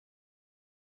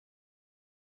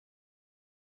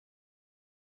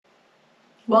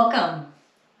Welcome.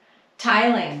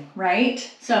 Tiling, right?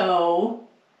 So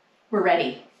we're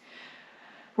ready.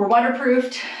 We're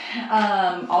waterproofed,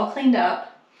 all cleaned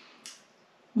up.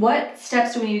 What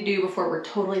steps do we need to do before we're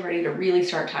totally ready to really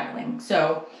start tiling?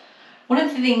 So one of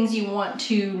the things you want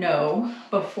to know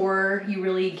before you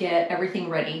really get everything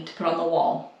ready to put on the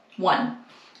wall, one,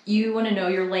 you want to know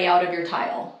your layout of your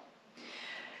tile.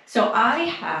 So I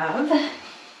have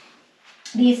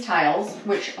these tiles,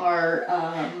 which are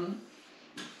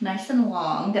nice and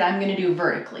long, that I'm going to do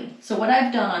vertically. So what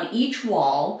I've done on each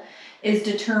wall is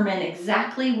determine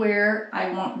exactly where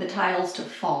I want the tiles to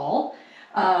fall.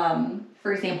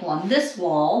 For example, on this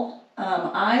wall,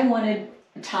 I wanted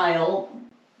a tile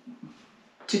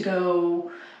to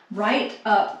go right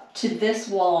up to this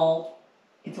wall.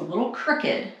 It's a little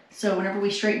crooked, so whenever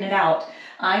we straighten it out,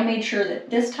 I made sure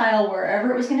that this tile,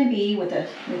 wherever it was going to be with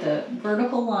a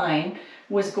vertical line,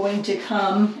 was going to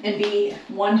come and be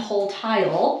one whole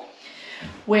tile,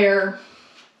 where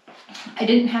I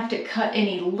didn't have to cut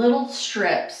any little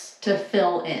strips to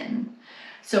fill in.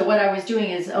 So what I was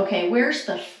doing is, okay, where's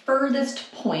the furthest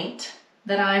point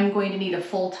that I'm going to need a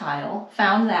full tile?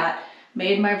 Found that,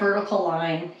 made my vertical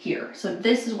line here. So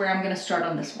this is where I'm going to start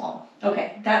on this wall.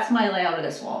 Okay, that's my layout of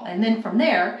this wall. And then from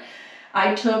there,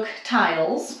 I took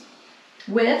tiles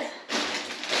with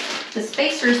the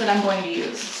spacers that I'm going to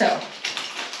use. So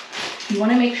you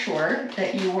want to make sure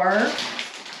that you are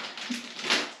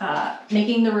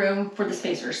making the room for the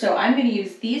spacers. So I'm going to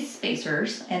use these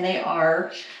spacers, and they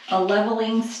are a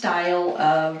leveling style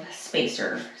of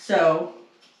spacer. So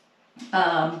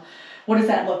what does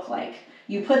that look like?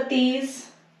 You put these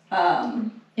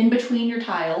in between your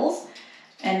tiles,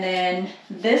 and then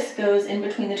this goes in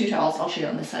between the two tiles. I'll show you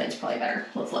on this side, it's probably better.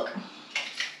 Let's look.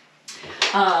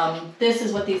 This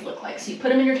is what these look like. So you put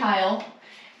them in your tile,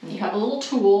 and you have a little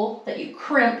tool that you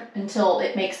crimp until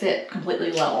it makes it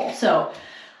completely level. So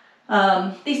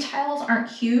these tiles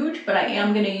aren't huge, but I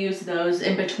am going to use those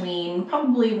in between,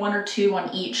 probably one or two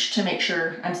on each, to make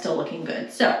sure I'm still looking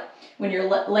good. So when you're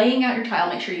laying out your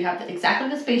tile, make sure you have exactly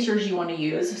the spacers you want to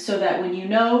use, so that when you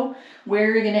know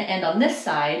where you're going to end on this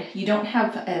side, you don't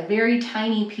have a very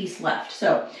tiny piece left.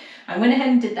 So I went ahead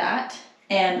and did that,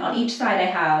 and on each side I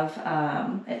have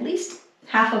at least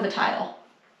half of a tile.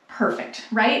 Perfect,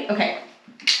 right? Okay.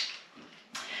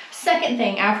 Second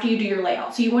thing, after you do your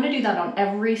layout, so you want to do that on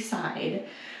every side.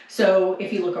 So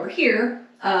if you look over here,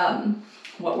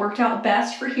 what worked out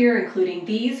best for here, including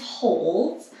these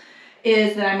holes,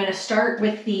 is that I'm going to start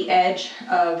with the edge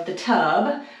of the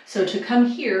tub. So to come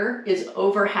here is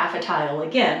over half a tile.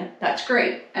 Again, that's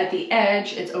great. At the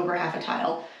edge, it's over half a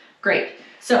tile. Great.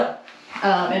 So,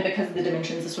 and because of the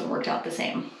dimensions, this one worked out the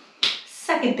same.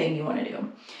 Second thing you want to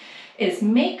do is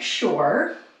make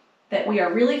sure that we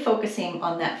are really focusing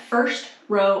on that first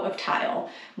row of tile.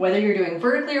 Whether you're doing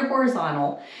vertically or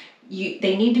horizontal,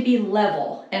 they need to be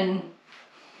level. And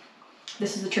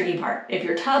this is the tricky part. If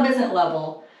your tub isn't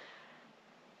level,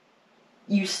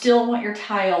 you still want your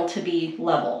tile to be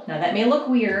level. Now that may look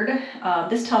weird.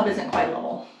 This tub isn't quite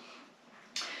level.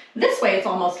 This way it's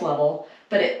almost level,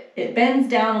 but it bends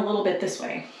down a little bit this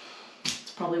way.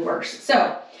 It's probably worse.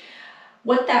 So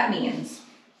what that means,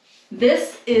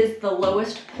 this is the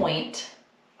lowest point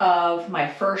of my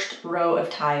first row of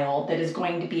tile that is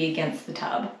going to be against the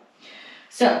tub.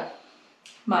 So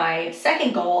my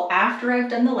second goal, after I've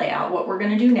done the layout, what we're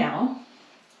going to do now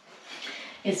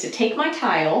is to take my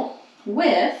tile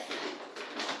with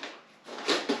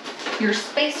your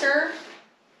spacer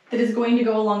that is going to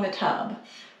go along the tub.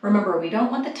 Remember, we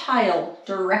don't want the tile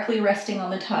directly resting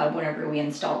on the tub whenever we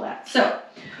install that. So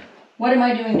what am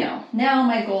I doing now? Now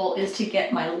my goal is to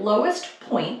get my lowest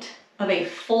point of a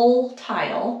full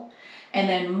tile and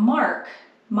then mark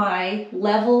my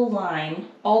level line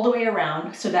all the way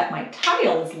around so that my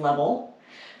tile is level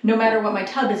no matter what my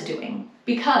tub is doing,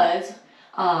 because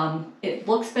it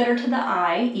looks better to the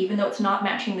eye even though it's not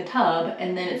matching the tub,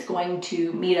 and then it's going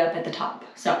to meet up at the top.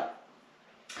 So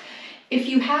if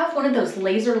you have one of those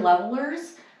laser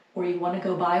levelers, or you want to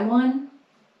go buy one,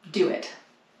 do it.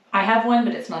 I have one,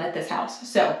 but it's not at this house,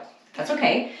 so that's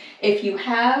okay. If you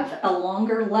have a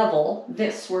longer level,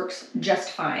 this works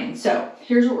just fine. So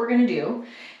here's what we're going to do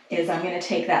is I'm going to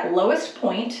take that lowest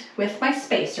point with my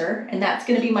spacer, and that's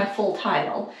going to be my full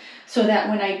tile, so that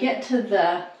when I get to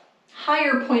the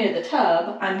higher point of the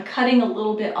tub, I'm cutting a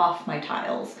little bit off my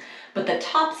tiles, but the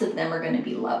tops of them are going to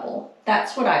be level.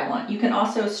 That's what I want. You can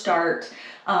also start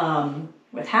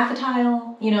with half a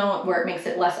tile, you know, where it makes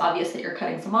it less obvious that you're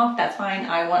cutting some off. That's fine.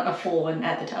 I want a full one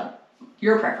at the tub.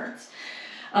 Your preference.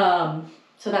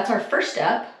 So that's our first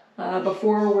step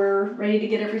before we're ready to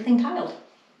get everything tiled.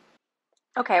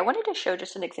 Okay, I wanted to show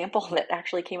just an example that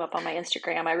actually came up on my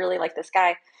Instagram. I really like this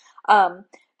guy. Um,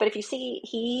 but if you see,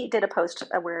 he did a post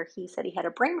where he said he had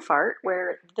a brain fart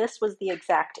where this was the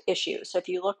exact issue. So if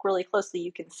you look really closely,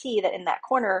 you can see that in that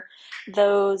corner,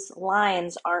 those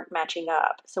lines aren't matching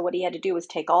up. So what he had to do was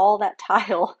take all that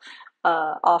tile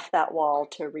off that wall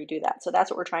to redo that. So that's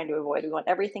what we're trying to avoid. We want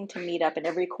everything to meet up and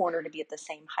every corner to be at the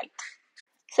same height.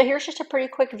 So here's just a pretty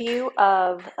quick view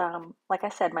of, like I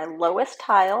said, my lowest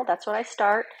tile. That's what I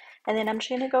start. And then I'm just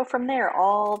going to go from there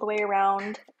all the way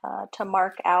around to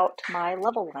mark out my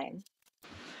level line.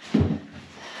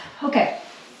 Okay,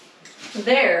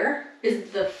 there is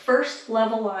the first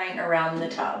level line around the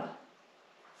tub.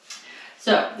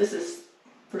 So this is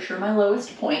for sure my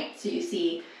lowest point. So you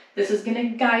see, this is going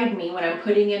to guide me when I'm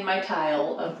putting in my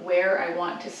tile of where I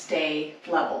want to stay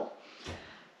level.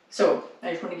 So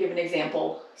I just want to give an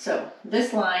example. So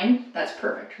this line, that's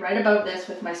perfect, right above this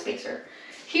with my spacer.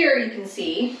 Here you can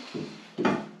see,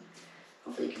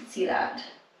 hopefully you can see that,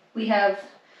 we have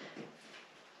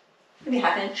maybe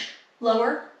 ½ inch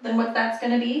lower than what that's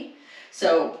going to be.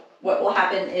 So what will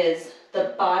happen is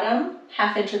the bottom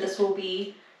 ½ inch of this will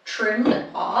be trimmed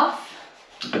off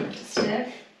to stick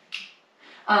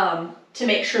to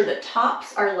make sure the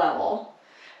tops are level,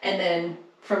 and then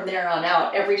from there on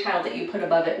out, every tile that you put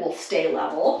above it will stay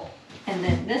level. And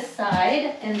then this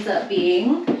side ends up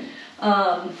being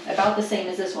about the same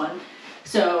as this one.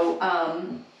 So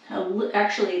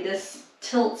actually this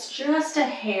tilts just a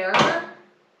hair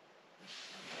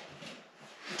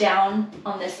down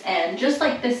on this end, just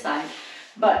like this side.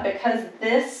 But because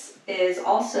this is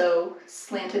also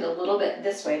slanted a little bit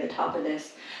this way, the top of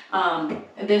this,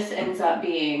 this ends up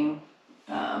being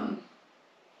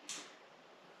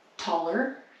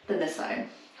taller than this side.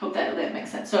 Hope that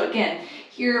makes sense. So again,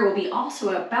 here will be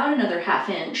also about another ½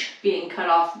 inch being cut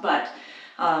off, but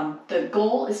the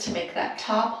goal is to make that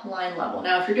top line level.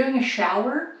 Now, if you're doing a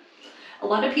shower, a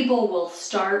lot of people will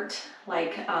start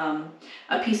like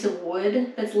a piece of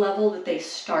wood that's level that they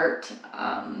start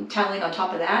tiling on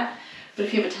top of that. But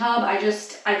if you have a tub, I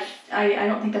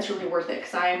don't think that's really worth it,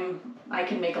 because I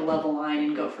can make a level line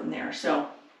and go from there. So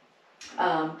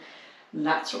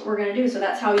that's what we're gonna do. So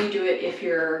that's how you do it if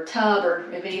your tub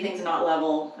or if anything's not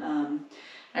level.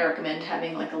 I recommend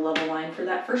having like a level line for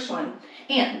that first one.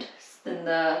 And then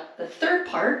the third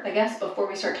part, I guess, before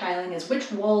we start tiling is which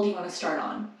wall do you want to start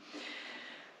on?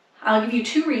 I'll give you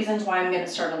 2 reasons why I'm going to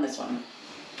start on this one.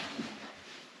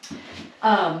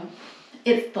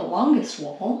 It's the longest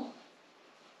wall.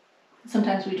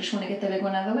 Sometimes we just want to get the big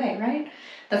one out of the way, right?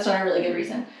 That's not a really good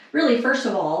reason. Really, first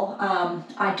of all,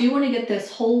 I do want to get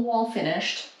this whole wall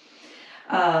finished,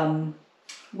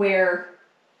 where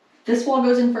this wall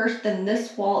goes in first, then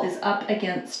this wall is up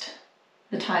against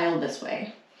the tile this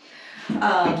way.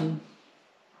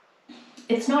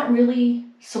 It's not really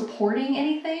supporting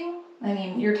anything. I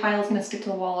mean, your tile is going to stick to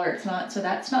the wall or it's not, so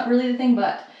that's not really the thing.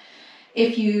 But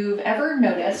if you've ever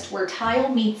noticed where tile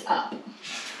meets up,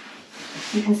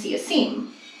 you can see a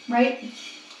seam, right?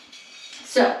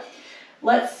 So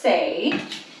let's say,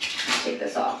 take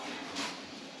this off.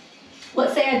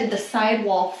 Let's say I did the side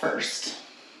wall first,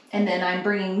 and then I'm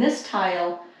bringing this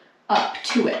tile up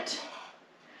to it.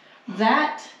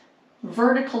 That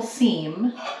vertical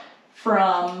seam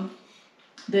from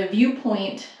the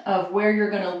viewpoint of where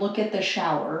you're going to look at the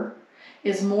shower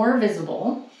is more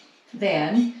visible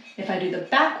than if I do the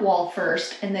back wall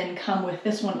first and then come with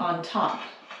this one on top.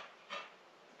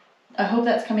 I hope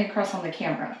that's coming across on the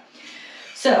camera.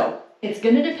 So it's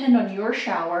going to depend on your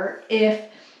shower. If,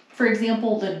 for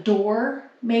example, the door,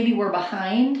 maybe we're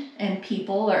behind and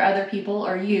people or other people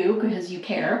or you, because you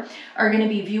care, are going to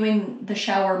be viewing the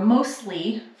shower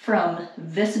mostly from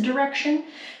this direction,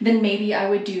 then maybe I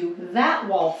would do that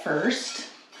wall first,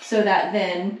 so that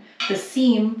then the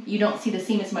seam, you don't see the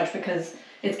seam as much because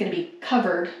it's going to be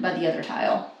covered by the other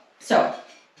tile. So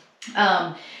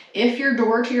if your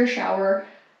door to your shower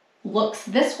looks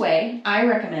this way, I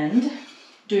recommend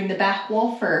doing the back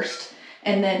wall first,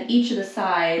 and then each of the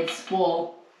sides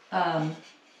will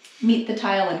meet the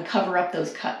tile and cover up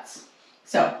those cuts.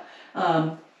 So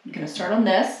I'm going to start on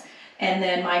this, and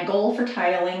then my goal for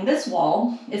tiling this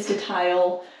wall is to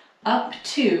tile up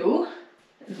to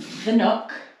the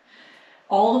nook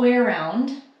all the way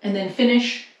around, and then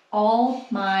finish all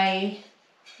my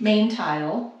main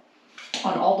tile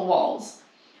on all the walls.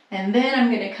 And then I'm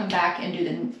going to come back and do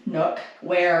the nook,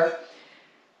 where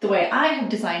the way I have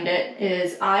designed it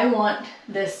is I want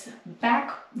this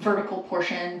back vertical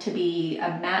portion to be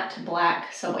a matte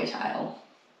black subway tile.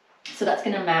 So that's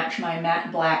going to match my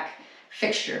matte black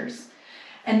fixtures.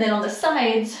 And then on the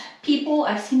sides,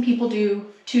 I've seen people do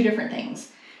 2 different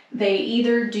things. They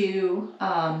either do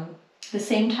the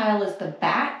same tile as the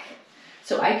back,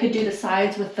 so I could do the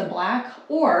sides with the black,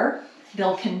 or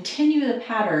they'll continue the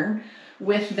pattern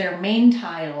with their main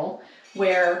tile,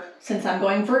 where since I'm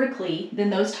going vertically, then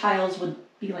those tiles would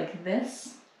be like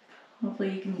this.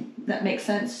 Hopefully you can, that makes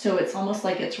sense. So it's almost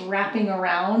like it's wrapping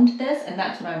around this, and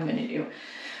that's what I'm gonna do.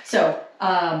 So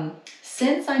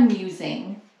since I'm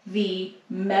using the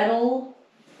metal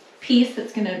piece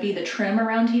that's gonna be the trim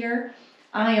around here,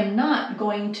 I am not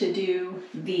going to do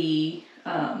the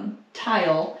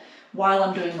tile while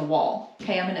I'm doing the wall.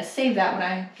 Okay, I'm gonna save that when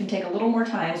I can take a little more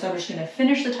time. So I'm just gonna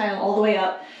finish the tile all the way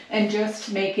up and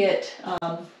just make it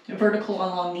vertical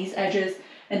along these edges,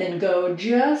 and then go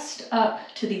just up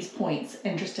to these points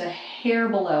and just a hair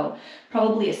below,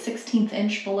 probably a 1/16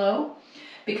 inch below.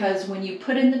 Because when you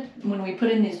put in when we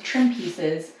put in these trim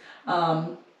pieces,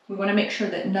 we want to make sure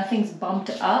that nothing's bumped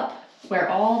up, where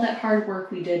all that hard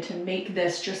work we did to make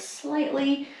this just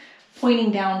slightly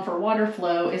pointing down for water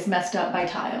flow is messed up by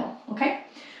tile. Okay,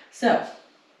 so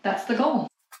that's the goal.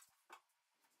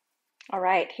 All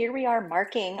right, here we are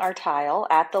marking our tile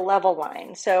at the level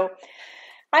line. So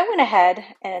I went ahead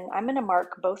and I'm going to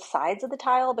mark both sides of the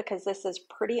tile because this is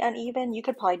pretty uneven. You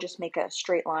could probably just make a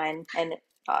straight line and it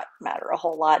not matter a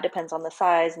whole lot. Depends on the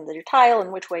size and your tile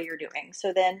and which way you're doing.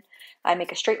 So then I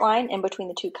make a straight line in between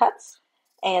the two cuts,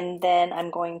 and then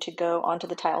I'm going to go onto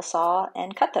the tile saw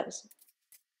and cut those.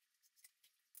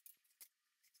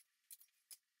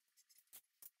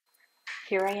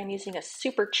 Here I am using a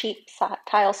super cheap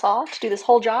tile saw to do this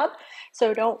whole job.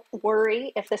 So don't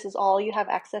worry if this is all you have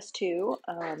access to.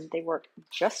 They work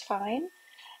just fine.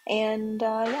 And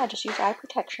yeah, just use eye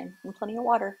protection and plenty of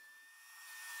water.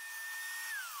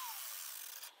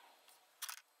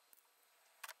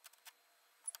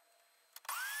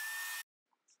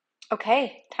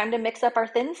 Okay, time to mix up our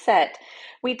Thinset.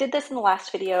 We did this in the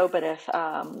last video, but if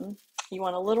you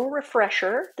want a little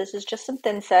refresher, this is just some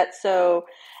Thinset. So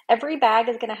every bag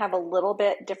is going to have a little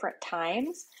bit different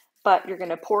times, but you're going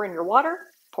to pour in your water,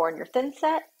 pour in your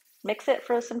Thinset, mix it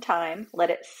for some time, let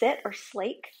it sit or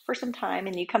slake for some time,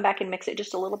 and you come back and mix it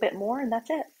just a little bit more, and that's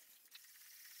it.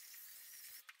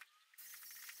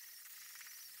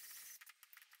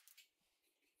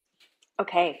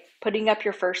 Okay, putting up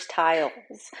your first tiles.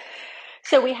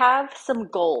 So we have some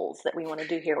goals that we want to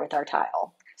do here with our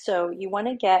tile. So you want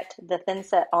to get the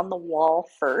Thinset on the wall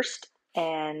first,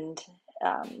 and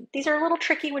these are a little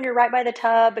tricky when you're right by the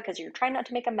tub because you're trying not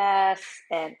to make a mess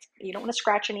and you don't want to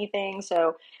scratch anything.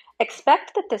 So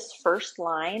expect that this first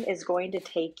line is going to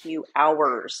take you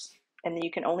hours, and then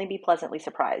you can only be pleasantly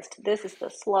surprised. This is the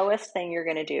slowest thing you're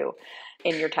going to do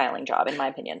in your tiling job, in my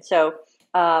opinion. So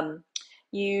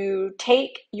you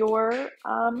take your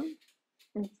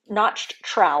notched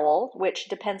trowel, which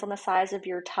depends on the size of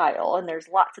your tile, and there's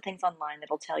lots of things online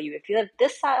that'll tell you if you have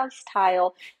this size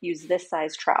tile, use this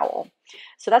size trowel.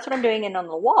 So that's what I'm doing. And on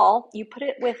the wall, you put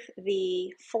it with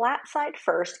the flat side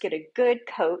first, get a good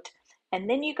coat, and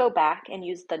then you go back and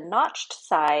use the notched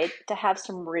side to have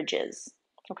some ridges.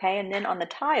 Okay, and then on the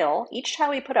tile, each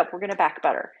tile we put up, we're going to back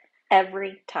butter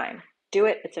every time. Do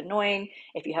it. It's annoying.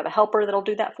 If you have a helper that'll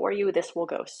do that for you, this will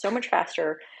go so much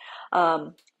faster.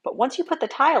 But once you put the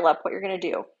tile up, what you're going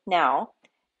to do now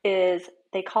is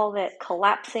they call it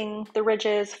collapsing the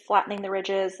ridges, flattening the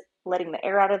ridges, letting the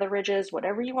air out of the ridges,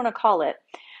 whatever you want to call it.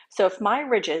 So if my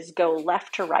ridges go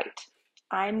left to right,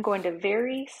 I'm going to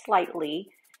very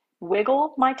slightly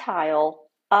wiggle my tile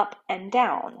up and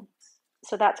down.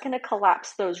 So that's going to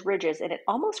collapse those ridges, and it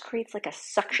almost creates like a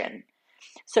suction.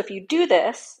 So if you do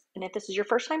this, and if this is your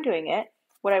first time doing it,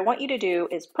 what I want you to do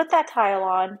is put that tile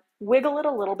on, wiggle it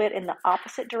a little bit in the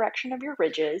opposite direction of your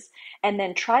ridges, and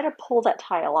then try to pull that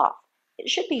tile off. It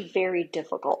should be very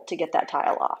difficult to get that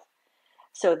tile off.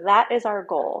 So that is our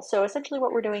goal. So essentially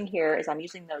what we're doing here is I'm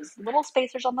using those little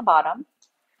spacers on the bottom,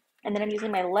 and then I'm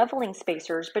using my leveling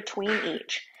spacers between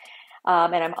each.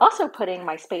 And I'm also putting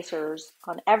my spacers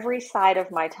on every side of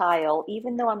my tile,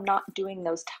 even though I'm not doing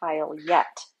those tile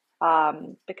yet.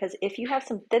 Because if you have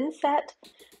some Thinset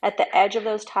at the edge of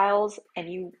those tiles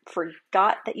and you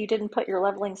forgot that you didn't put your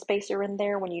leveling spacer in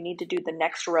there when you need to do the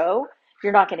next row,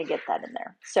 you're not going to get that in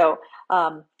there. So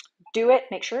do it,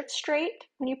 make sure it's straight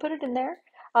when you put it in there.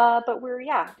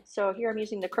 So here I'm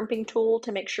using the crimping tool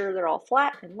to make sure they're all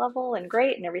flat and level and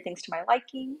great and everything's to my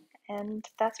liking. And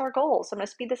that's our goal. So I'm going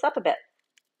to speed this up a bit.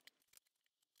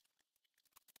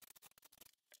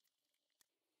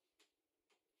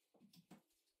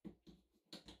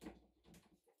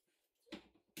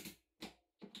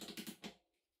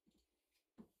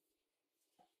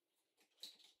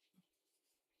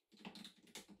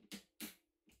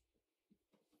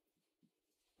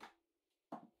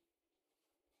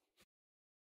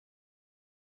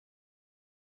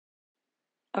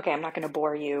 Okay, I'm not going to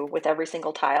bore you with every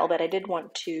single tile, but I did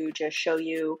want to just show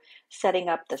you setting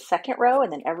up the second row,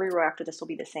 and then every row after this will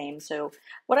be the same. So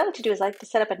what I like to do is I like to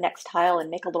set up a next tile and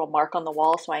make a little mark on the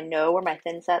wall so I know where my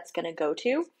thin set's going to go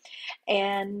to.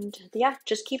 And yeah,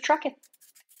 just keep trucking.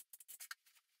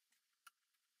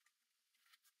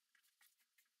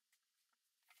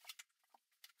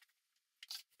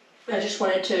 I just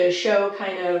wanted to show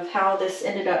kind of how this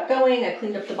ended up going. I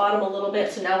cleaned up the bottom a little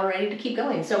bit, so now we're ready to keep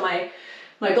going. So my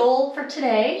goal for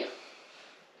today,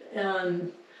 I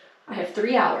have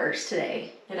 3 hours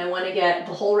today, and I want to get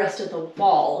the whole rest of the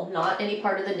wall, not any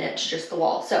part of the niche, just the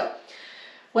wall. So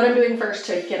what I'm doing first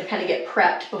to kind of get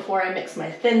prepped before I mix my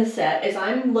thin set is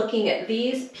I'm looking at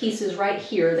these pieces right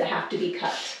here that have to be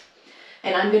cut.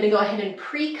 And I'm going to go ahead and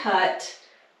pre-cut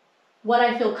what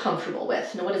I feel comfortable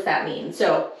with. Now, what does that mean?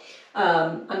 So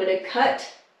I'm going to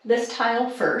cut this tile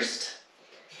first,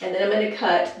 and then I'm going to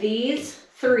cut these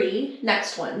 3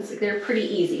 next ones. They're pretty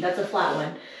easy. That's a flat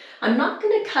one. I'm not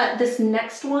going to cut this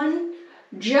next one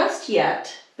just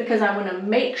yet because I want to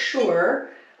make sure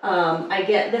I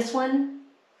get this one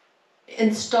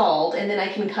installed, and then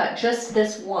I can cut just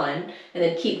this one and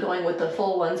then keep going with the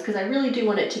full ones because I really do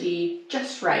want it to be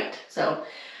just right. So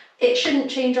it shouldn't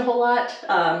change a whole lot.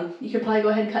 You could probably go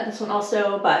ahead and cut this one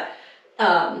also, but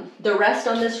the rest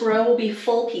on this row will be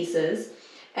full pieces.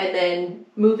 And then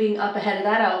moving up ahead of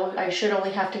that, I should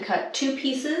only have to cut 2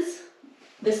 pieces,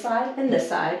 this side and this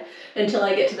side, until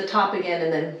I get to the top again,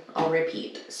 and then I'll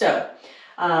repeat. So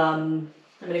I'm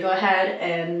gonna go ahead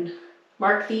and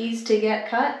mark these to get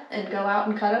cut and go out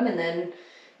and cut them, and then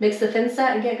mix the thin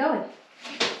set and get going.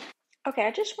 Okay,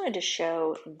 I just wanted to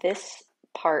show this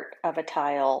part of a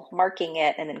tile, marking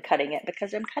it and then cutting it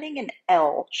because I'm cutting an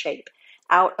L shape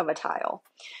out of a tile.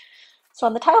 So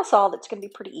on the tile saw, that's going to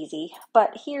be pretty easy,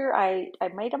 but here I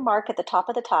made a mark at the top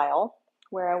of the tile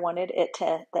where I wanted it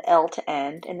to, the L to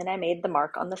end, and then I made the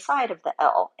mark on the side of the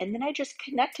L, and then I just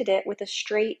connected it with a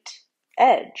straight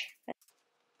edge.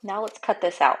 Now let's cut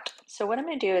this out. So what I'm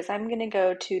going to do is I'm going to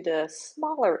go to the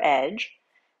smaller edge,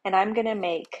 and I'm going to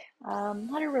make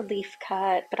not a relief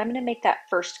cut, but I'm going to make that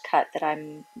first cut that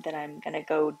I'm going to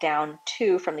go down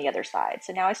to from the other side.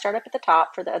 So now I start up at the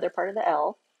top for the other part of the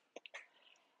L,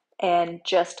 and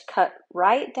just cut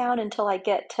right down until I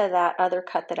get to that other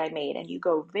cut that I made. And you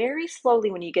go very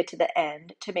slowly when you get to the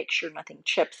end to make sure nothing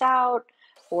chips out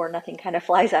or nothing kind of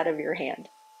flies out of your hand.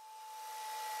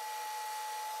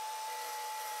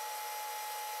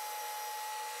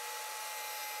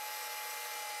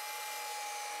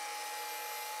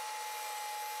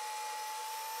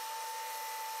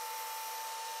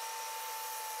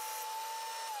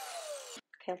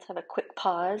 Okay, let's have a quick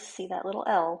pause. See that little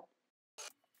L?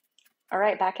 All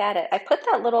right, back at it. I put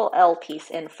that little L piece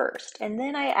in first, and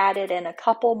then I added in a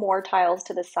couple more tiles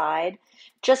to the side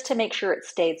just to make sure it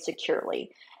stayed securely.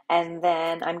 And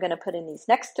then I'm going to put in these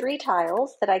next 3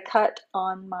 tiles that I cut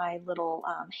on my little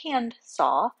hand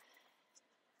saw.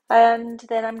 And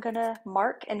then I'm going to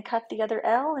mark and cut the other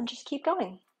L and just keep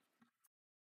going.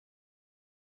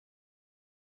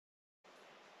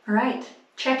 All right,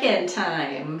 check-in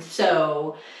time.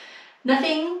 So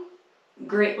nothing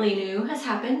greatly new has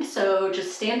happened, so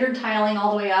just standard tiling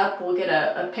all the way up. We'll get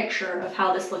a picture of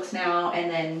how this looks now, and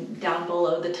then down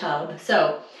below the tub.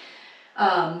 So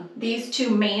these 2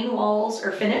 main walls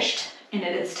are finished, and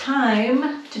it is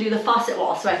time to do the faucet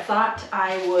wall. So I thought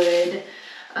I would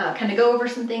kind of go over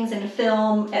some things and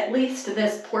film at least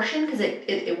this portion because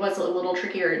it was a little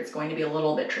trickier. It's going to be a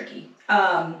little bit tricky.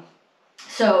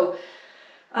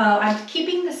 I'm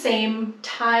keeping the same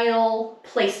tile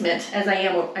placement as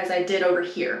I did over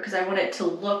here because I want it to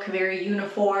look very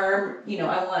uniform. You know,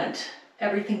 I want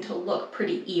everything to look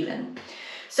pretty even.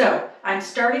 So I'm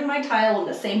starting my tile in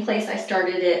the same place I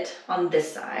started it on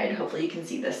this side. Hopefully you can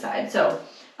see this side. So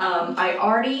I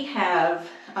already have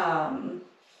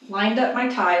lined up my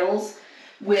tiles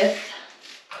with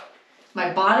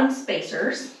my bottom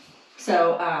spacers.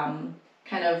 So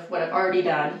kind of what I've already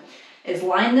done is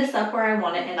line this up where I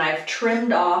want it, and I've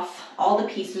trimmed off all the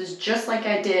pieces just like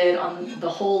I did on the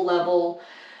whole level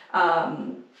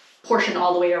portion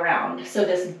all the way around. So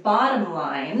this bottom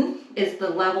line is the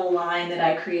level line that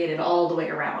I created all the way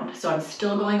around. So I'm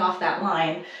still going off that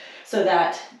line so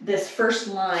that this first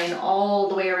line all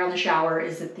the way around the shower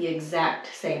is at the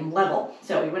exact same level.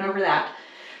 So we went over that.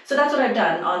 So that's what I've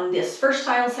done on this first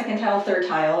tile, second tile, third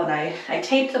tile, and I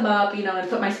taped them up, you know, and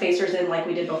put my spacers in like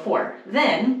we did before.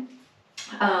 Then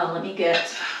let me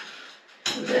get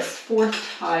this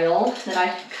 4th tile that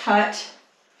I cut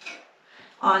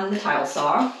on the tile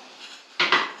saw.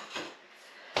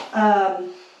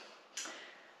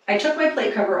 I took my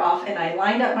plate cover off and I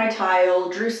lined up my tile,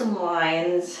 drew some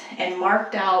lines, and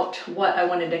marked out what I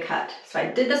wanted to cut. So I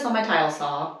did this on my tile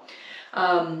saw,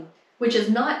 which is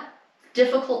not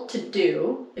difficult to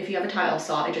do if you have a tile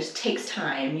saw. It just takes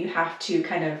time. You have to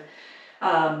kind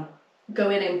of go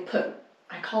in and put,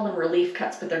 I call them relief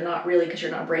cuts, but they're not really because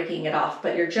you're not breaking it off,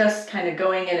 but you're just kind of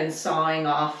going in and sawing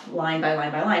off line by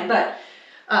line by line. But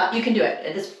you can do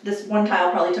it. This one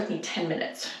tile probably took me 10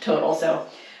 minutes total. So,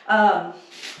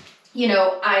 you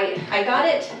know, I got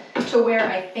it to where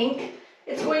I think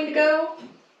it's going to go.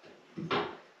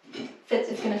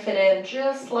 It's going to fit in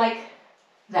just like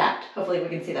that. Hopefully we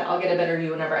can see that. I'll get a better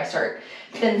view whenever I start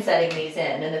thin setting these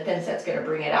in, and the thin set's going to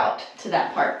bring it out to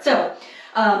that part. So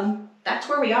that's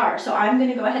where we are. So I'm going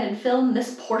to go ahead and film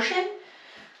this portion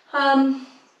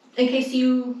in case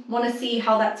you want to see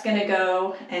how that's going to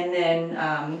go, and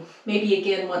then maybe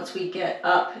again once we get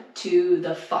up to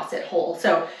the faucet hole.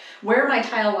 So where my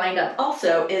tile lined up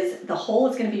also is the hole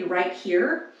is going to be right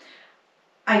here.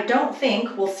 I don't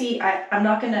think, we'll see, I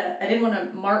didn't want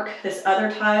to mark this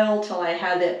other tile till I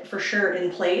had it for sure in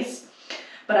place,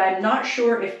 but I'm not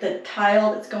sure if the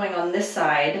tile that's going on this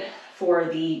side for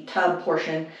the tub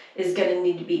portion is going to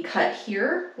need to be cut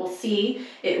here. We'll see.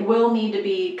 It will need to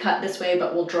be cut this way,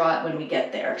 but we'll draw it when we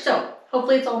get there. So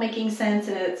hopefully it's all making sense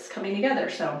and it's coming together.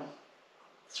 So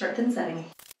start thin setting.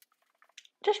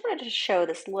 Just wanted to show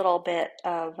this little bit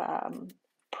of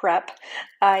prep.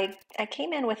 I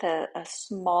came in with a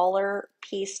smaller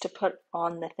piece to put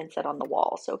on the thinset on the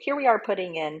wall. So here we are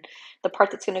putting in the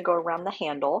part that's going to go around the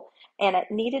handle, and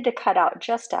it needed to cut out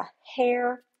just a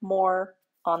hair more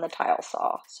on the tile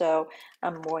saw. So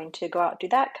I'm going to go out and do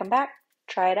that, come back,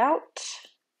 try it out.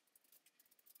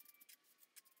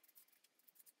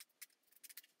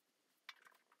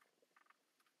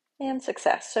 And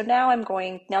success. So now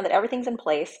now that everything's in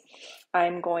place,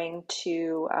 I'm going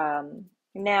to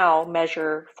now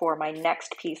measure for my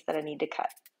next piece that I need to cut.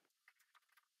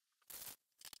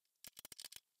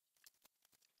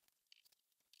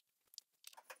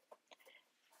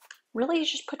 Really, you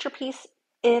just put your piece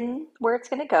in where it's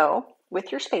going to go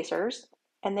with your spacers,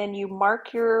 and then you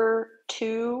mark your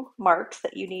 2 marks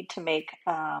that you need to make,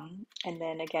 and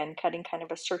then again, cutting kind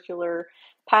of a circular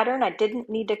pattern. I didn't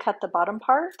need to cut the bottom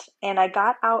part, and I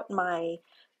got out my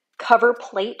cover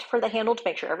plate for the handle to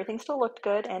make sure everything still looked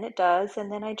good, and it does,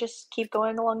 and then I just keep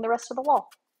going along the rest of the wall.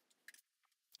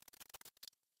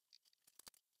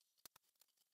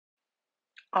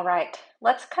 All right,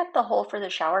 let's cut the hole for the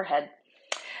shower head.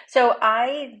 So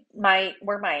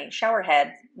where my shower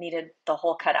head needed the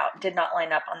hole cut out did not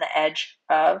line up on the edge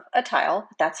of a tile.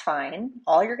 That's fine.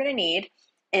 All you're gonna need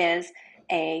is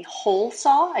a hole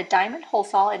saw, a diamond hole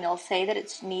saw, and it'll say that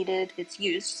it's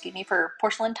used, excuse me, for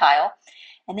porcelain tile.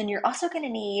 And then you're also gonna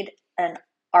need an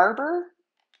arbor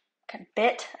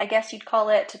bit, I guess you'd call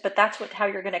it, but that's how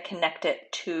you're gonna connect it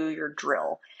to your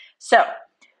drill. So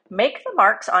make the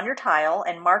marks on your tile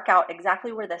and mark out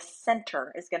exactly where the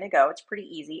center is going to go. It's pretty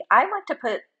easy. I like to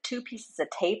put 2 pieces of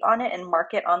tape on it and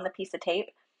mark it on the piece of tape.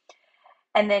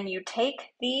 And then you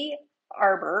take the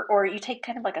arbor, or you take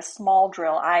kind of like a small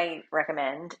drill, I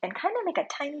recommend, and kind of make a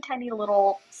tiny, tiny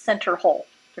little center hole.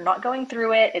 You're not going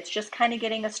through it. It's just kind of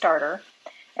getting a starter.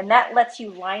 And that lets you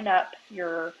line up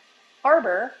your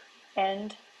arbor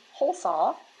and hole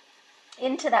saw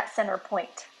into that center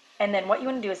point. And then what you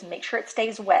want to do is make sure it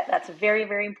stays wet. That's very,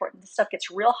 very important. This stuff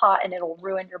gets real hot and it'll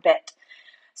ruin your bit.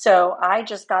 So I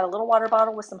just got a little water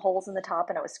bottle with some holes in the top,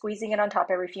 and I was squeezing it on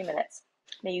top every few minutes.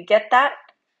 Now you get that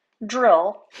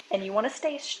drill, and you want to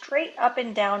stay straight up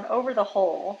and down over the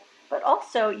hole, but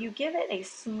also you give it a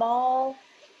small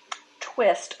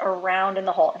twist around in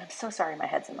the hole. And I'm so sorry my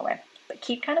head's in the way, but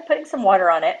keep kind of putting some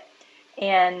water on it,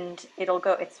 and it'll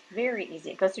go. It's very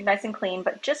easy. It goes through nice and clean,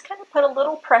 but just kind of put a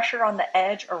little pressure on the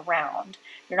edge around.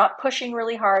 You're not pushing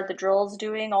really hard. The drill's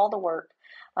doing all the work.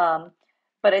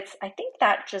 But I think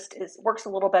that just works a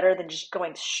little better than just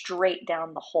going straight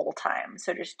down the whole time.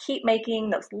 So just keep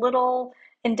making those little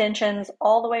indentions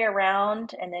all the way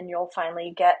around, and then you'll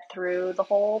finally get through the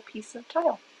whole piece of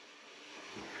tile.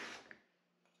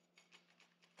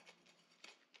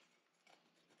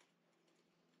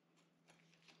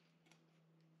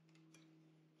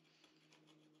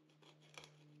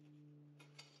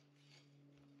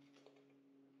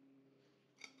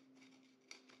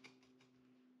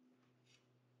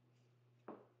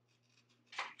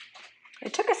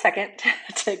 It took a second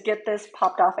to get this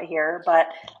popped off of here, but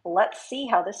let's see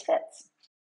how this fits.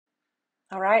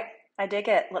 All right, I dig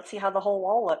it. Let's see how the whole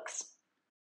wall looks.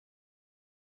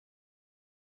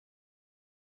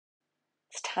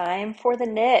 It's time for the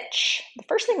niche. The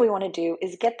first thing we want to do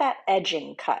is get that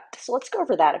edging cut. So let's go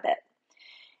over that a bit.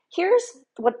 Here's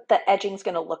what the edging is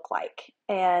going to look like.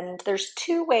 And there's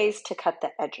two ways to cut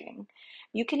the edging.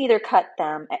 You can either cut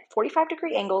them at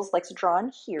 45-degree angles like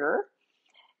drawn here,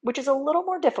 which is a little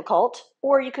more difficult,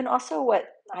 or you can also what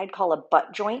I'd call a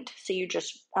butt joint. So you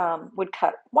just would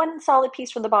cut one solid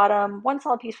piece from the bottom, one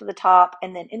solid piece from the top,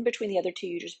 and then in between the other two,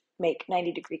 you just make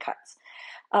 90-degree cuts.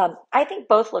 I think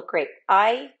both look great.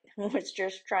 I was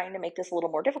just trying to make this a little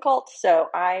more difficult, so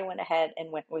I went ahead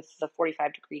and went with the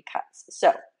 45-degree cuts.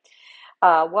 So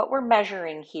what we're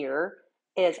measuring here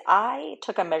is I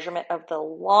took a measurement of the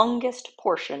longest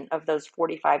portion of those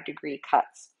 45-degree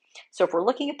cuts. So if we're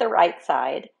looking at the right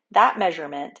side, that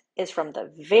measurement is from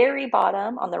the very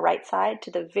bottom on the right side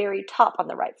to the very top on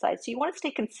the right side. So you want to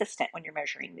stay consistent when you're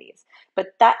measuring these,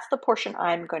 but that's the portion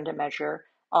I'm going to measure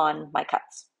on my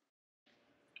cuts.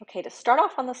 Okay, to start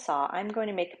off on the saw, I'm going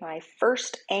to make my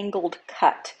first angled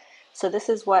cut. So this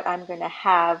is what I'm going to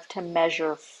have to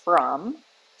measure from.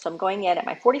 So I'm going in at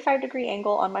my 45-degree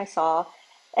angle on my saw.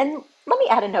 And let me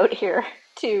add a note here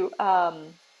to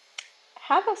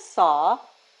have a saw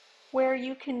where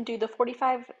you can do the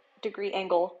 45-degree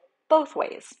angle both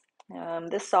ways.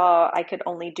 This saw, I could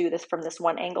only do this from this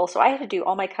one angle, so I had to do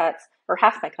all my cuts, or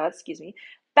half my cuts, excuse me,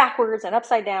 backwards and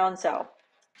upside down. So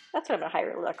that's what I'm going to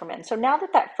highly recommend. So now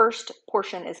that that first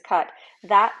portion is cut,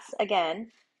 that's,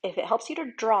 again, if it helps you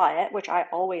to draw it, which I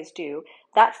always do,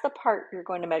 that's the part you're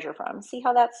going to measure from. See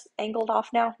how that's angled off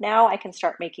now? Now I can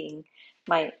start making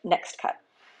my next cut.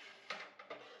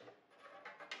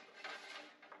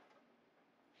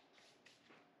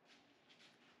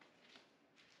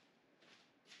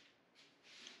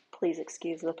 Please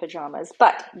excuse the pajamas.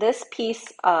 But this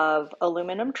piece of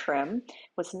aluminum trim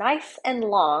was nice and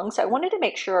long, so I wanted to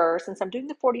make sure, since I'm doing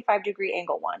the 45-degree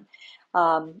angle one,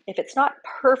 if it's not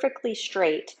perfectly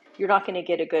straight, you're not going to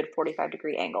get a good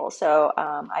 45-degree angle. So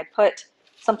I put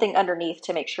something underneath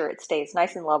to make sure it stays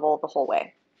nice and level the whole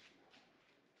way.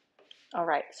 All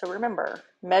right, so remember,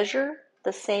 measure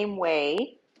the same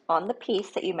way on the piece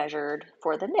that you measured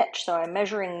for the niche. So I'm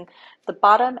measuring the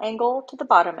bottom angle to the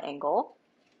bottom angle,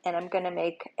 and I'm going to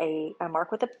make a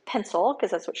mark with a pencil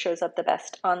because that's what shows up the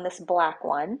best on this black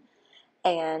one.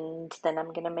 And then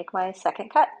I'm going to make my second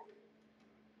cut.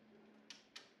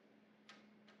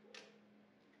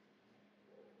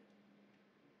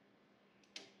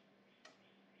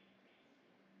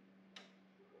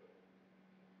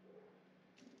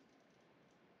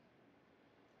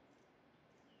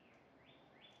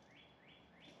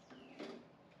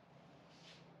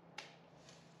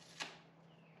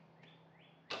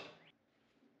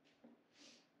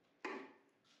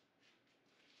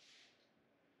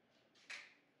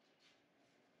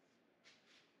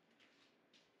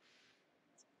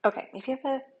 Okay, if you have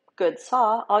a good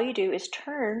saw, all you do is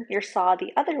turn your saw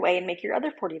the other way and make your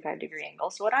other 45-degree angle.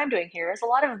 So what I'm doing here is a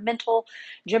lot of mental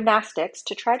gymnastics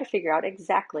to try to figure out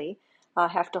exactly, I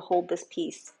have to hold this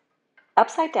piece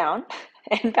upside down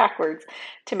and backwards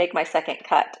to make my second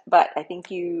cut, but I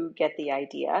think you get the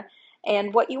idea.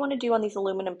 And what you want to do on these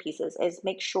aluminum pieces is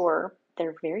make sure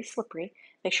they're very slippery.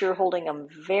 Make sure you're holding them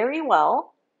very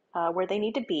well where they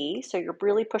need to be. So you're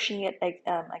really pushing it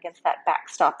against that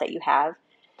backstop that you have.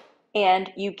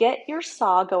 And you get your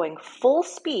saw going full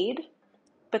speed,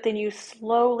 but then you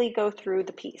slowly go through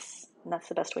the piece. And that's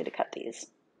the best way to cut these.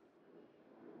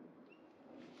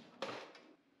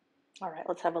 All right,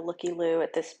 let's have a looky-loo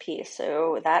at this piece.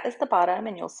 So that is the bottom,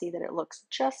 and you'll see that it looks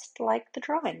just like the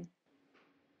drawing.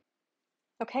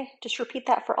 Okay, just repeat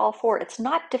that for all four. It's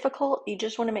not difficult. You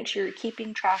just want to make sure you're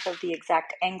keeping track of the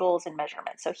exact angles and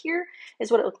measurements. So here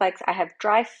is what it looks like. I have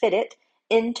dry fit it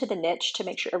into the niche to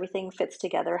make sure everything fits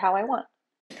together how I want.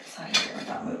 Side here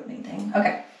without moving anything.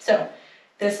 Okay, so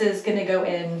this is going to go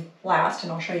in last,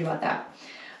 and I'll show you about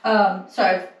that. So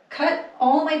I've cut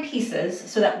all my pieces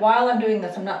so that while I'm doing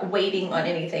this, I'm not waiting on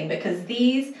anything because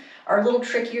these are a little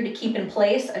trickier to keep in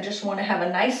place. I just want to have a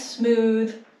nice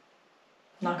smooth,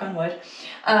 knock on wood,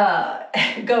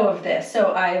 go of this.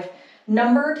 So I've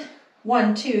numbered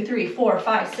 1, 2, 3, 4,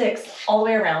 5, 6 all the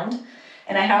way around,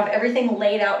 and I have everything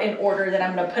laid out in order that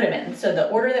I'm going to put them in. So the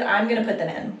order that I'm going to put them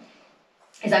in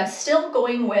is I'm still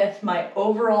going with my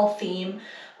overall theme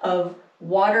of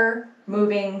water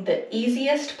moving the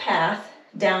easiest path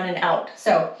down and out.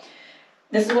 So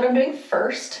this is what I'm doing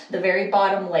first, the very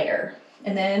bottom layer.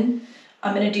 And then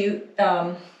I'm going to do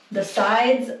the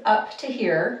sides up to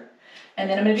here. And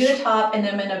then I'm going to do the top, and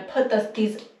then I'm going to put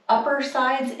these upper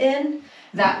sides in.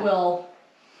 That will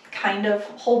kind of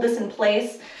hold this in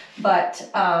place. But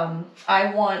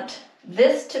I want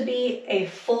this to be a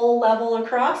full level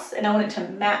across, and I want it to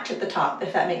match at the top,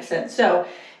 if that makes sense. So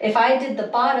if I did the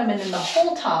bottom and then the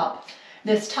whole top,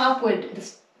 this top would,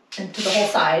 and to the whole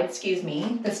side, excuse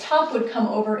me, this top would come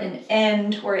over and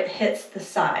end where it hits the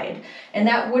side, and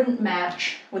that wouldn't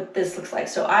match what this looks like.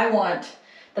 So I want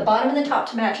the bottom and the top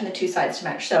to match and the two sides to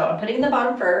match. So I'm putting the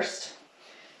bottom first.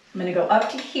 I'm gonna go up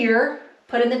to here,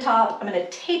 put in the top, I'm gonna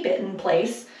tape it in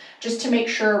place just to make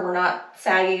sure we're not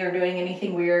sagging or doing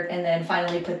anything weird, and then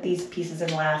finally put these pieces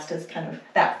in last as kind of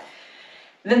that.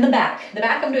 Then the back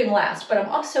I'm doing last, but I'm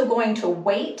also going to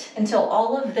wait until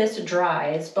all of this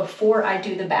dries before I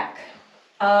do the back.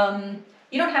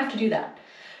 You don't have to do that.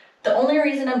 The only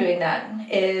reason I'm doing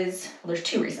that is, well, there's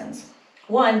two reasons.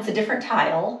 One, it's a different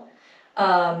tile.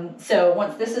 So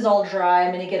once this is all dry,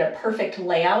 I'm gonna get a perfect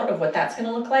layout of what that's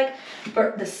gonna look like.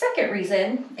 But the second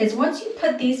reason is once you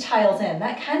put these tiles in,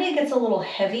 that kind of gets a little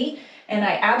heavy, and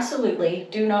I absolutely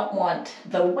do not want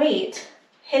the weight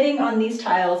hitting on these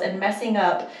tiles and messing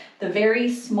up the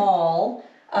very small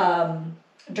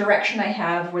direction I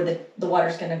have where the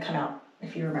water's gonna come out,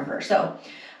 if you remember. So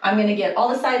I'm gonna get all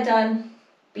the side done,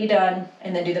 be done,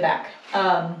 and then do the back.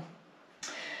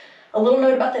 A little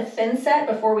note about the Thinset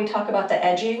before we talk about the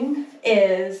edging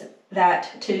is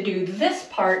that to do this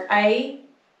part, I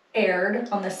erred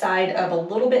on the side of a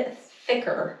little bit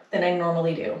thicker than I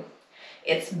normally do.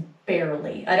 It's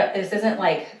barely, this isn't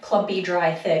like clumpy,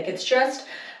 dry, thick. It's just,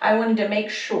 I wanted to make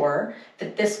sure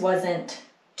that this wasn't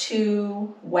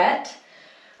too wet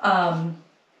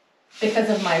because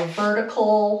of my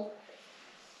vertical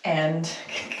and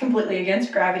completely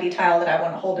against gravity tile that I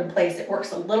want to hold in place. It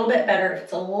works a little bit better if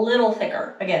it's a little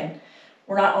thicker. Again,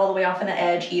 we're not all the way off on the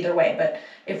edge either way, but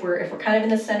if we're kind of in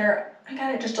the center, I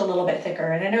got it just a little bit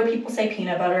thicker. And I know people say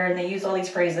peanut butter and they use all these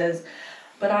phrases,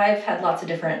 but I've had lots of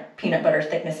different peanut butter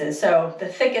thicknesses. So the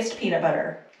thickest peanut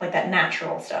butter, like that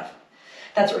natural stuff,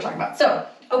 that's what we're talking about. So,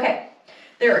 okay,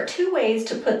 there are two ways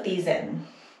to put these in,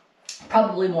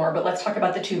 probably more, but let's talk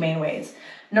about the two main ways.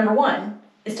 Number one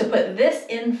is to put this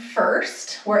in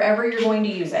first, wherever you're going to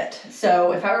use it.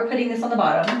 So if I were putting this on the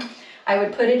bottom, I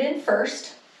would put it in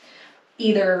first.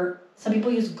 Either, some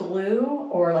people use glue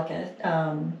or like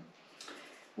a,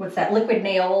 what's that, liquid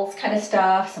nails kind of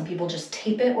stuff. Some people just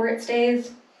tape it where it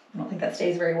stays. I don't think that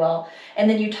stays very well. And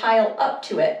then you tile up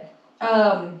to it.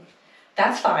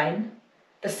 That's fine.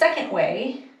 The second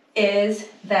way is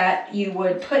that you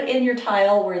would put in your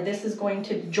tile where this is going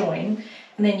to join,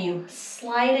 and then you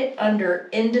slide it under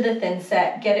into the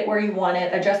Thinset, get it where you want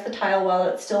it, adjust the tile while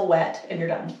it's still wet, and you're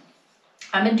done.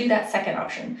 I'm gonna do that second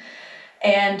option.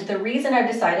 And the reason I've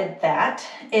decided that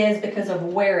is because of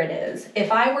where it is.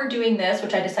 If I were doing this,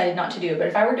 which I decided not to do, but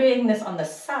if I were doing this on the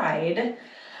side,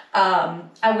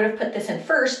 I would have put this in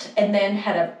first and then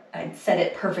I'd set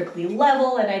it perfectly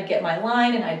level and I'd get my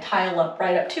line and I'd tile up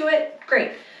right up to it.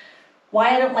 Great.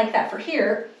 Why I don't like that for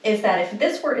here is that if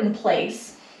this were in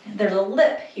place, there's a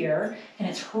lip here and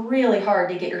it's really hard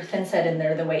to get your Thinset in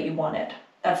there the way you want it.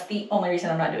 That's the only reason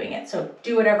I'm not doing it. So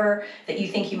do whatever that you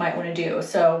think you might want to do.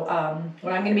 So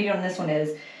what I'm going to be doing on this one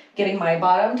is getting my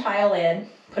bottom tile in,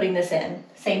 putting this in.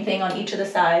 Same thing on each of the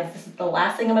sides. This is the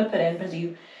last thing I'm going to put in because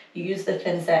you use the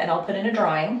Thinset, and I'll put in a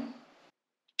drawing.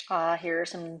 Here are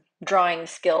some drawing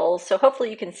skills. So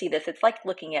hopefully you can see this. It's like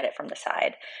looking at it from the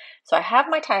side. So I have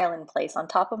my tile in place on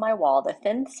top of my wall. The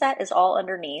Thinset is all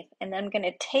underneath, and then I'm going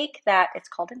to take that, it's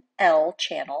called an L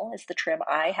channel, is the trim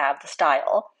I have, the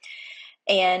style,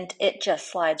 and it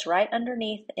just slides right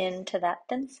underneath into that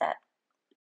Thinset.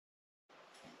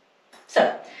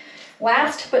 So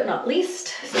last but not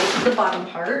least, so this is the bottom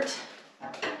part,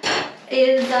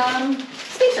 is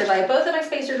spacers. I have both of my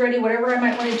spacers ready, whatever I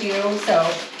might want to do.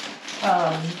 So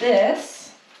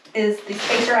this is the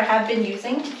spacer I have been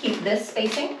using to keep this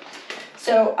spacing.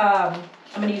 So I'm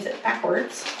going to use it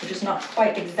backwards, which is not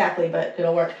quite exactly, but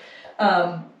it'll work,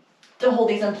 to hold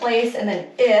these in place. And then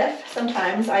if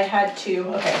sometimes I had to,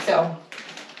 okay, so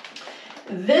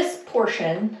this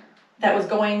portion that was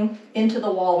going into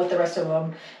the wall with the rest of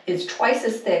them is twice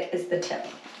as thick as the tip.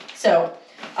 So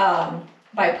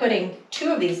by putting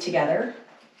two of these together,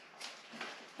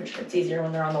 which it's easier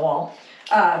when they're on the wall,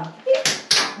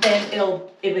 then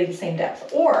it'll be the same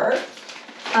depth. Or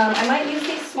I might use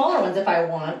these smaller ones if I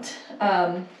want.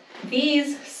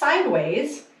 These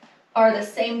sideways are the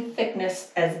same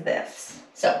thickness as this.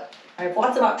 So I have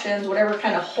lots of options. Whatever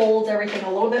kind of holds everything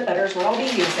a little bit better is what I'll be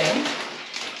using.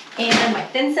 And my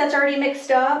Thinset's already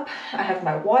mixed up. I have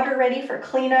my water ready for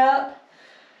cleanup.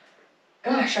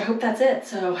 Gosh, I hope that's it.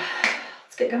 So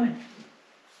let's get going.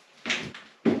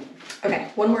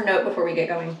 Okay, one more note before we get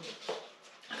going.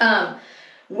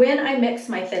 When I mix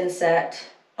my Thinset,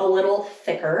 a little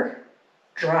thicker,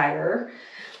 drier.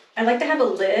 I like to have a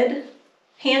lid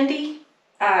handy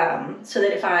so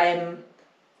that if I'm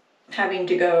having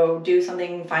to go do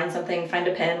something, find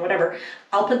a pen, whatever,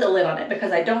 I'll put the lid on it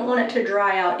because I don't want it to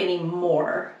dry out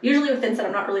anymore. Usually with Thinset,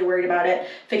 I'm not really worried about it.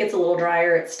 If it gets a little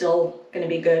drier, it's still gonna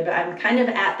be good, but I'm kind of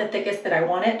at the thickest that I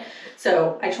want it.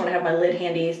 So I just wanna have my lid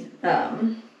handy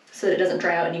so that it doesn't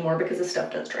dry out anymore because this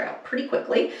stuff does dry out pretty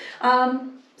quickly.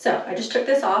 So I just took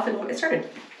this off and we'll get started.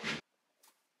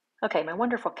 Okay, my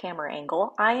wonderful camera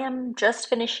angle. I am just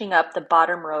finishing up the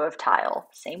bottom row of tile,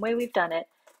 same way we've done it.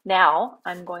 Now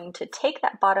I'm going to take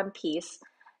that bottom piece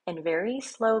and very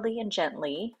slowly and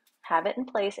gently have it in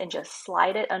place and just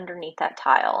slide it underneath that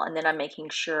tile. And then I'm making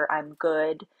sure I'm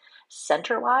good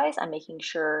center-wise. I'm making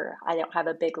sure I don't have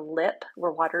a big lip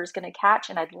where water is going to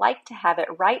catch. And I'd like to have it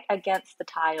right against the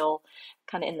tile,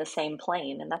 kind of in the same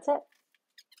plane. And that's it.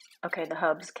 Okay, the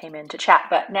hubs came in to chat,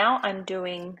 but now I'm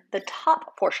doing the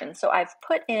top portion. So I've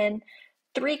put in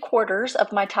 3/4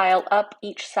 of my tile up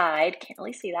each side. Can't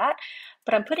really see that,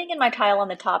 but I'm putting in my tile on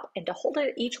the top, and to hold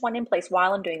it each one in place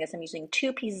while I'm doing this, I'm using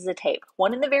 2 pieces of tape.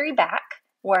 One in the very back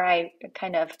where I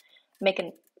kind of make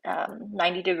a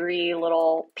 90-degree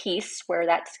little piece where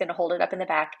that's going to hold it up in the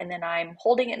back, and then I'm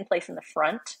holding it in place in the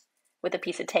front with a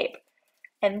piece of tape.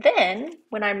 And then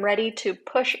when I'm ready to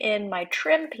push in my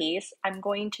trim piece, I'm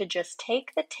going to just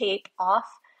take the tape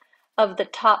off of the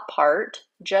top part,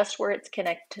 just where it's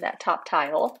connected to that top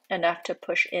tile, enough to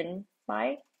push in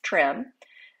my trim,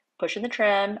 push in the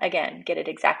trim, again, get it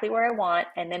exactly where I want,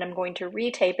 and then I'm going to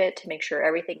retape it to make sure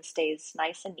everything stays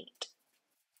nice and neat.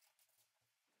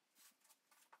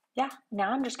 Yeah,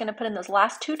 now I'm just going to put in those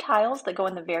last 2 tiles that go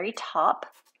in the very top,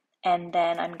 and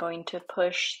then I'm going to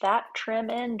push that trim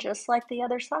in just like the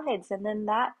other sides, and then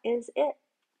that is it.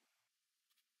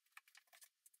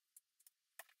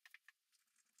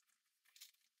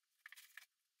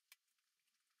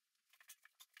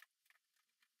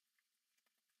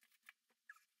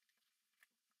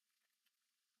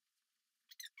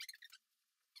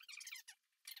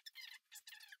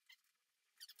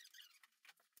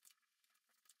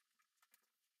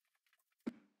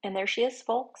 And there she is,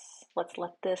 folks. Let's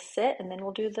let this sit and then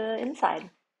we'll do the inside.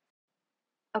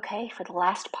 Okay, for the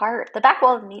last part, the back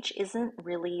wall of the niche isn't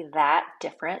really that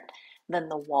different than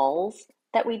the walls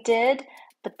that we did,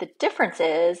 but the difference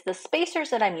is the spacers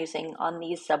that I'm using on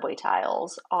these subway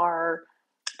tiles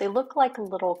they look like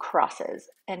little crosses,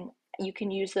 and you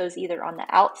can use those either on the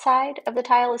outside of the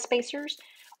tile as spacers,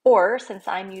 or since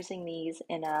I'm using these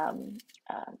in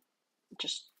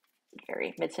just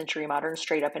very mid-century modern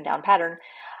straight up and down pattern,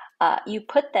 you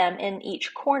put them in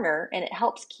each corner and it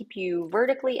helps keep you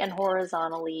vertically and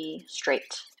horizontally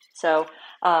straight. So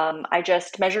I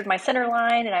just measured my center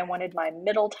line and I wanted my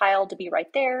middle tile to be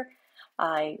right there.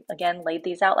 I, again, laid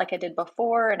these out like I did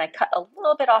before, and I cut a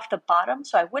little bit off the bottom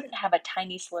so I wouldn't have a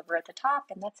tiny sliver at the top,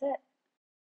 and that's it.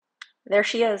 There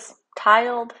she is,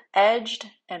 tiled, edged,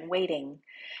 and waiting.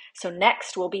 So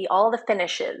next will be all the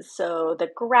finishes. So the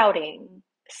grouting,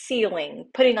 sealing,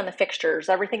 putting on the fixtures,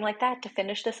 everything like that to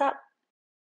finish this up.